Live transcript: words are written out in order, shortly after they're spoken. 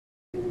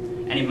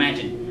And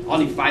imagine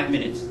only 5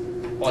 minutes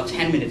or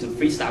 10 minutes of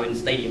freestyle in the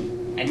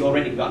stadium, and you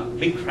already got a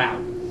big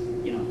crowd,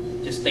 you know,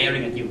 just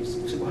staring at you.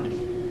 So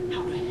wondering,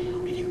 how the hell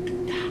did you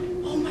do that?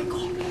 Oh my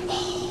God!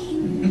 Oh.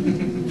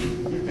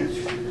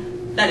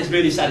 That is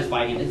really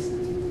satisfying. It's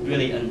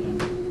really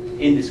an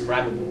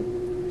indescribable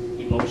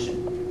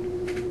emotion.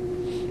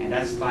 And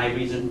that's those 5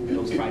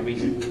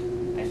 reasons,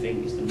 I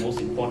think is the most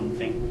important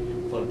thing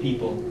for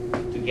people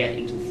to get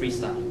into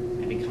freestyle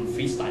and become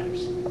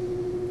freestylers.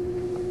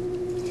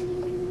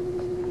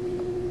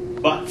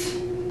 But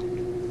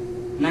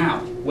now,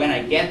 when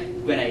I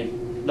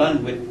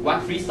done with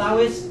what freestyle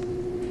is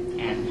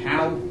and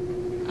how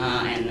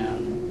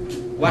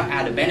what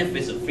are the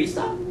benefits of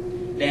freestyle,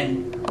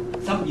 then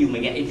some of you may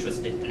get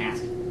interested and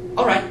ask,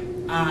 all right,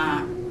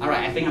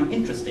 I think I'm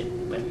interested,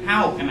 but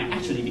how am I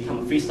actually become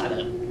a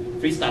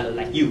freestyler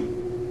like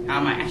you? How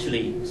am I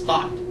actually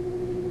start?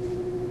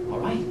 All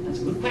right,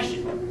 that's a good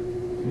question.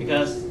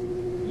 Because,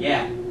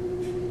 yeah,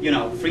 you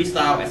know,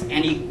 freestyle, as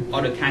any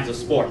other kinds of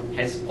sport,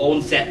 has its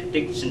own set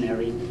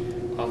dictionary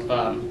of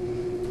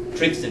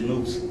tricks and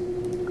moves.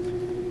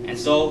 And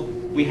so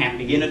we have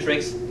beginner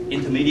tricks,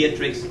 intermediate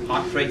tricks,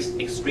 hard tricks,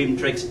 extreme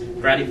tricks,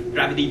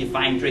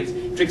 gravity-defying tricks,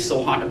 tricks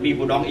so hard that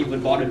people don't even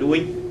bother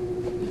doing,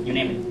 you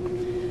name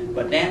it.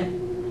 But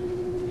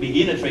then,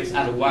 beginner tricks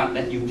are the ones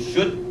that you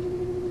should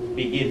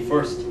begin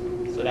first,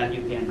 so that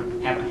you can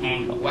have a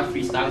hang of what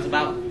freestyle is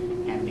about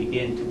and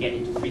begin to get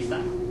into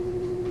freestyle.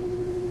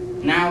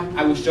 Now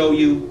I will show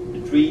you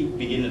the 3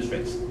 beginner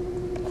tricks: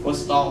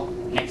 first stall,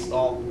 next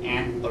stall,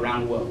 and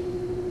around the world,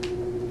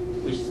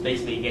 which is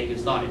basically get you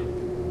started.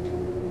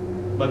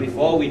 But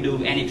before we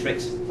do any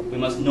tricks, we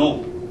must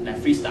know that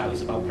freestyle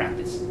is about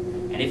practice.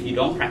 And if you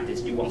don't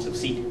practice, you won't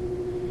succeed.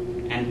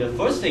 And the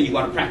first thing you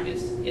want to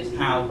practice is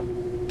how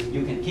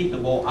you can keep the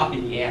ball up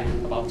in the air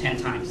about 10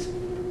 times.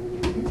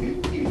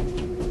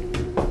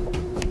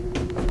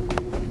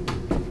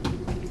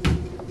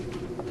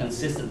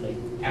 Consistently,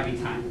 every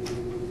time.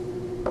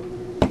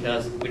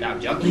 Because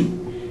without juggling,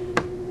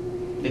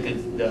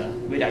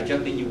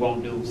 you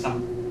won't do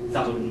some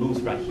of the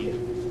moves right here.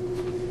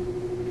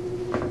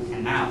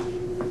 And now,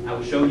 I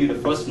will show you the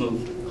first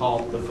move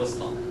called the foot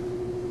stall.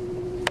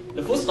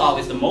 The foot stall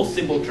is the most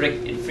simple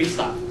trick in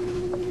freestyle.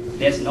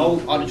 There's no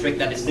other trick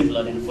that is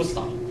simpler than the foot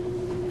stall.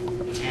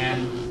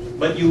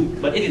 But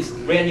it is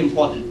really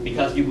important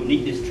because you will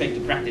need this trick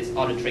to practice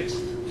other tricks.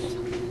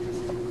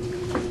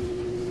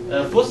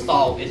 The foot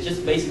stall is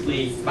just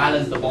basically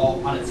balance the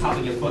ball on the top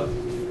of your foot.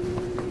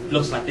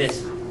 Looks like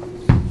this.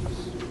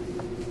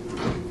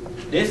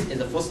 This is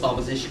the foot stall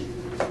position.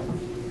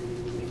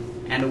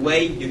 And the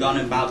way you're going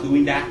about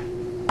doing that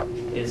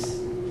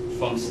is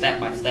from step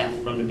by step,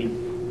 from the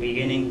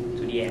beginning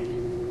to the end.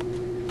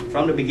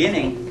 From the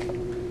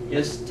beginning,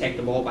 just take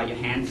the ball by your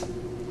hands,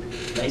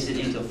 place it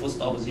into a foot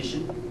stall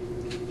position,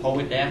 hold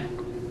it there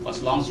for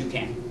as long as you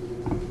can.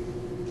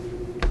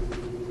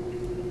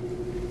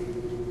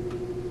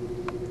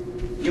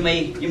 You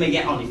may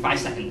get only 5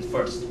 seconds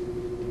first.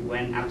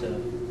 When after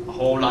a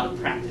whole lot of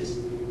practice,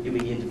 you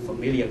begin to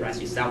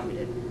familiarize yourself with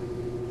it.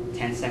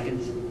 10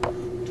 seconds,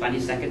 20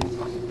 seconds,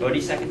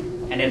 30 seconds,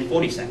 and then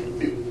 40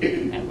 seconds.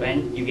 And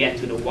when you get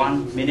to the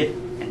 1 minute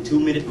and 2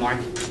 minute mark,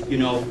 you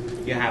know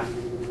you have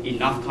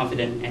enough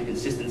confidence and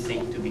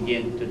consistency to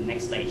begin to the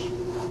next stage.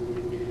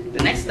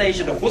 The next stage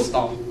of the foot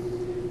stall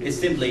is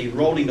simply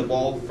rolling the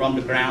ball from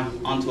the ground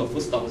onto a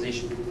foot stall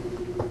position.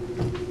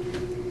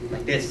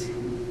 Like this.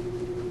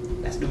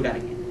 Let's do that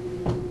again.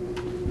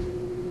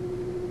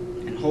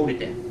 And hold it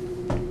there.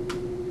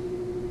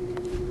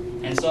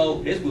 And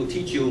so this will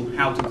teach you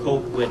how to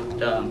cope with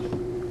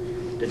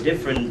the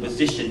different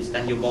positions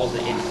that your balls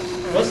are in.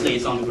 Firstly,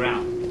 it's on the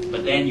ground,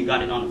 but then you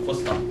got it on the foot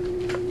stall,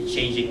 the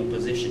changing of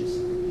positions.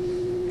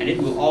 And it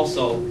will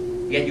also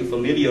get you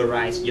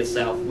familiarize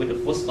yourself with the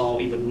foot stall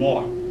even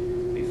more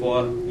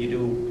before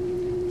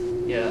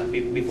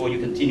you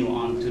continue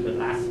on to the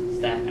last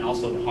step and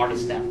also the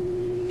hardest step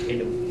in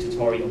the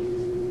tutorial,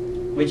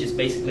 which is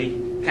basically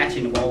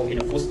catching the ball in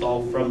a foot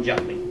stall from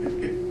juggling.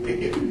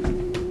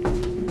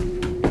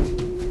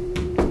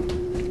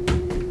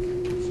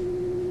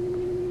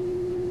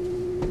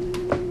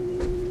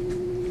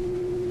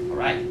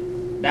 Alright,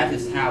 that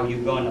is how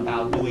you're going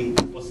about doing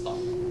foot stall.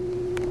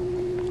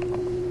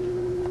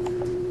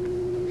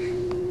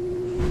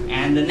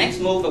 And the next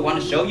move I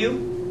want to show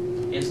you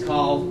is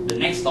called the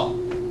neck stall.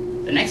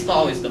 The neck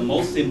stall is the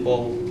most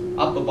simple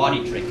upper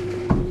body trick.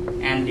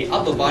 And the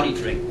upper body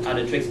trick are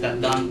the tricks that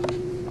are done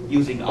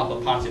using the upper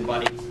parts of your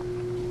body.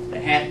 The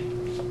head,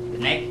 the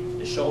neck,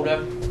 the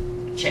shoulder,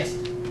 the chest,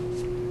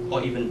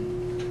 or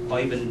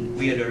even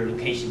weirder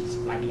locations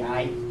like the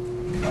eye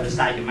or the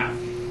side of your mouth.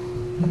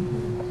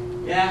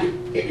 Yeah,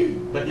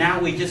 but now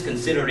we just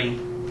consider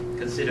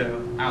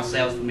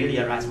ourselves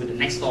familiarized with the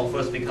neck stall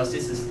first because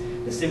this is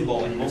the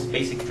simple and most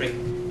basic trick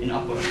in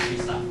upper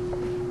freestyle.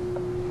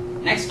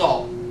 Neck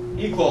stall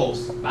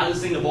equals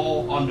balancing the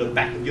ball on the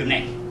back of your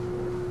neck.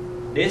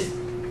 This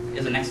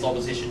is a neck stall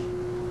position.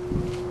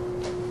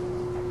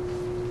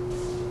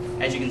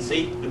 As you can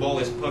see, the ball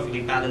is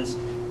perfectly balanced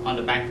on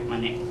the back of my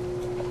neck.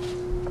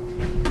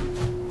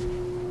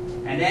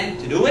 And then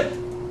to do it,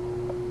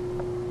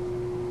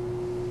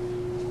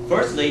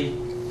 firstly,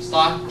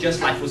 start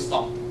just like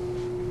footstall.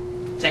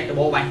 Take the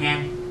ball by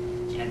hand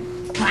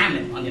and climb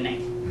it on your neck.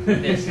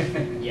 This,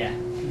 yeah,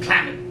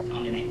 climb it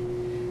on your neck.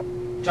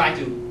 Try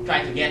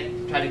to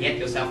get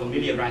yourself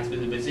familiarized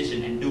with the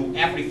position and do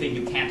everything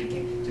you can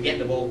to get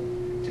the ball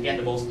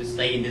to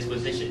stay in this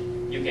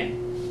position. You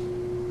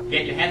can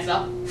get your hands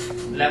up,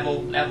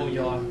 level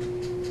your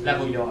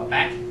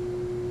back,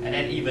 and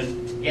then even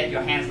get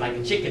your hands like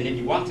a chicken if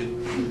you want to.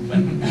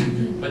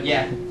 But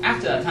yeah,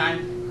 after a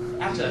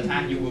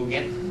time you will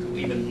get to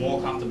even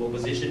more comfortable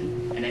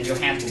position, and then your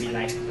hands will be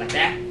like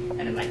that, and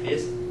then like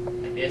this,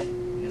 and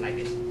then like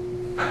this.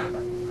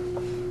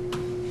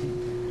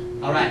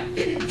 All right,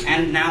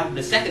 and now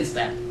the second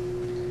step,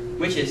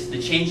 which is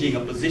the changing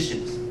of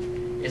positions,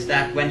 is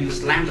that when you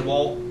slam the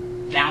ball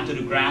down to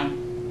the ground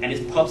and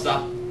it pops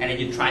up, and then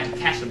you try to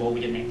catch the ball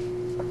with your neck.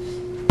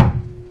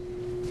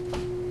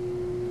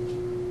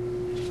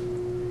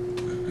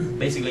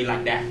 Basically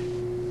like that.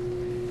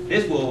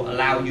 This will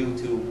allow you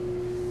to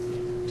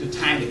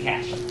time the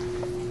catch,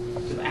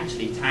 to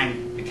actually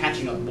time the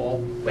catching of the ball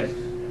when it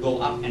go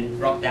up and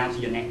drop down to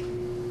your neck.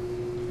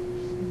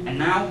 And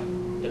now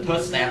the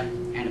third step,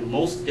 and the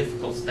most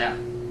difficult step,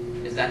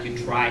 is that you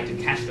try to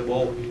catch the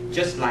ball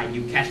just like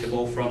you catch the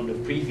ball from the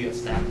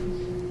previous step,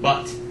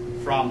 but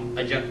from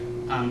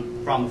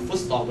a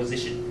footstall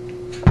position.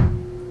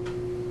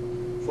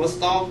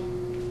 Footstall,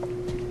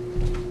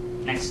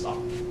 next stop.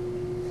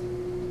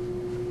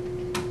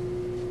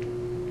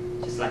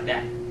 Just like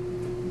that.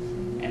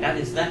 And that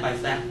is step by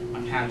step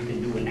on how you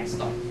can do a next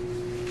stop.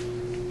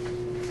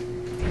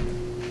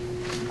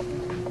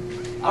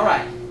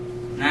 Alright,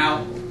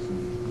 now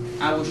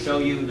I will show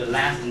you the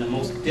last and the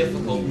most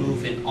difficult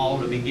move in all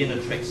the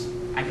beginner tricks.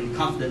 I can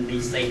confidently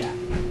say that.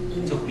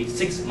 It took me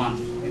 6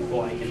 months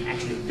before I can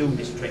actually do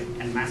this trick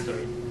and master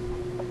it.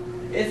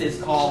 It is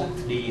called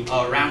the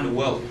around the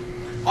world,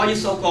 or the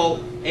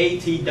so-called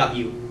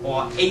ATW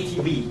or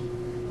ATV.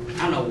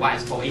 I don't know why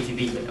it's called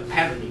ATV, but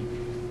apparently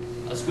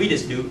a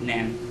Swedish dude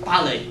named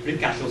Palle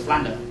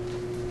Rickardsson,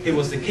 he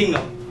was the king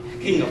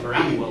of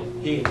around the world.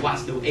 He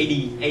once do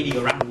 80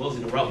 around the world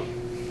in a row.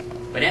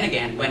 But then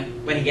again,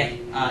 when he get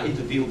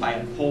interviewed by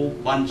a whole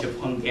bunch of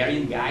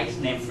Hungarian guys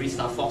named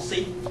Freestyle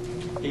Foxy,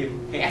 he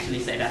actually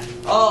said that,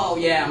 oh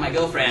yeah, my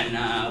girlfriend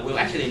will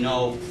actually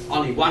know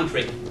only one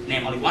trick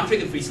in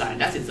freestyle, and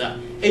that's its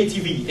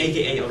ATV,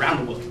 aka around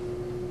the world.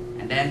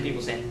 And then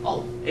people said,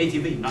 oh,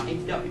 ATV, not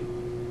ATW.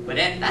 But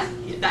then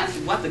that's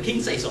what the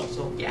king says so.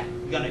 So yeah,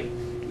 we're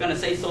gonna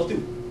say so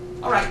too.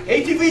 All right,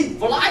 ATV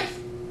for life.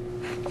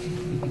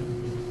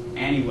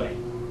 Anyway,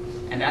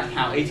 and that's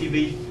how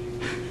ATV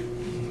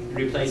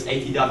replaced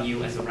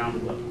ATW as around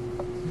the world.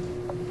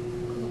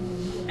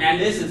 And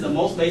this is the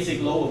most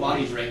basic lower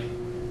body trick,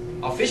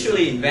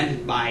 officially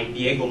invented by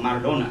Diego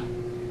Maradona.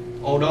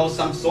 Although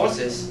some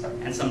sources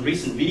and some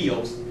recent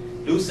videos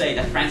do say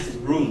that Francis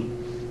Broom,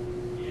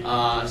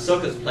 a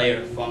circus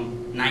player from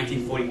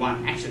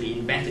 1941, actually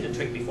invented the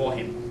trick before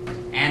him.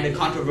 And the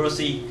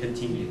controversy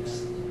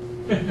continues.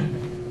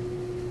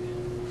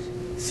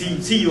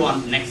 See you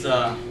on the next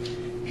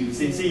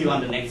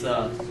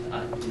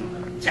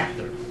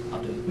chapter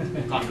of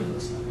the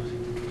controversy.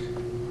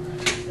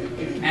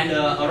 And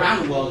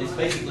around the world is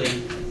basically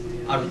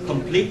a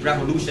complete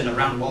revolution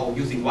around the ball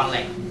using one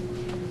leg.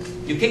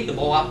 You kick the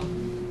ball up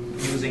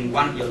using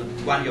one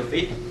of your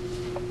feet,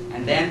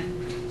 and then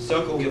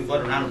circle your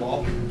foot around the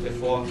ball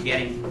before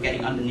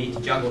getting underneath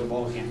to juggle the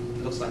ball again.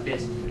 It looks like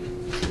this.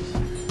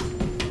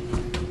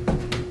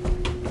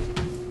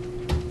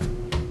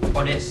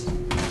 Or this.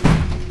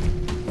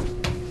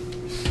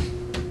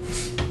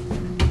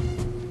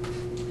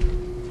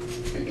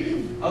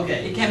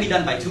 Okay, it can be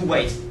done by two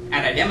ways,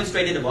 and I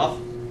demonstrated above,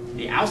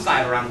 the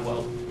outside around the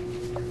world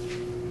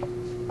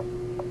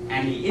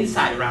and the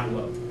inside around the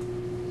world.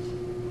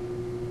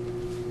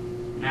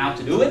 Now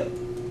to do it,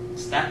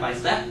 step by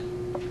step.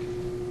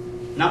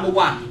 Number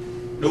one,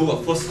 do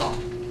a footstall.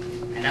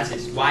 And that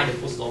is why the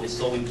footstall is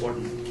so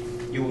important.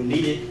 You will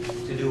need it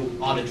to do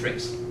all the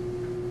tricks.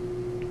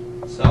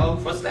 So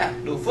first step,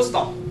 do a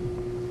footstall.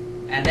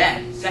 And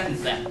then second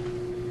step,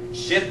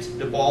 shift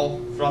the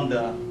ball from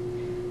the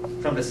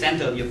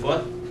center of your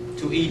foot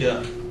to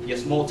either your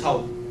small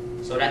toe,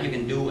 so that you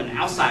can do an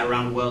outside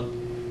around the world,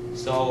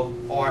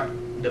 or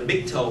the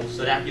big toe,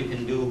 so that you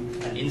can do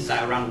an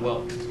inside around the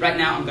world. Right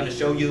now I'm going to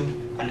show you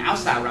an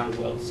outside around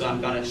the world, so I'm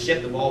going to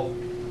shift the ball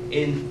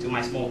into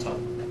my small toe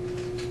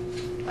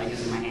by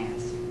using my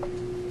hands.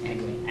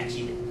 Anyway, I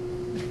cheated.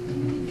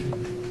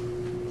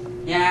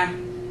 Yeah,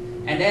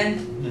 and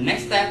then the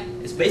next step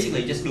is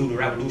basically just do the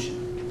revolution.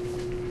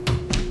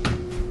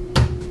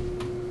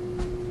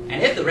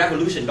 And if the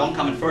revolution don't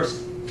come in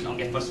first, don't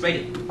get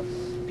frustrated,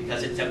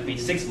 because it took me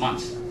 6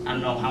 months. I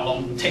don't know how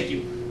long it will take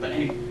you, but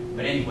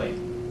anyway,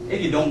 if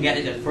you don't get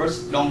it at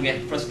first, don't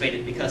get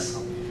frustrated, because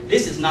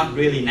this is not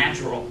really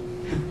natural.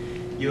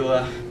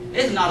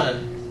 It's not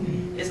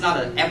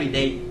an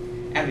everyday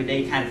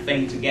kind of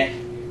thing to get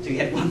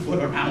 1 foot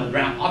around a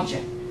round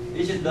object.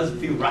 It just doesn't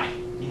feel right.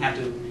 You have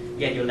to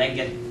get your leg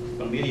get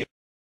familiar.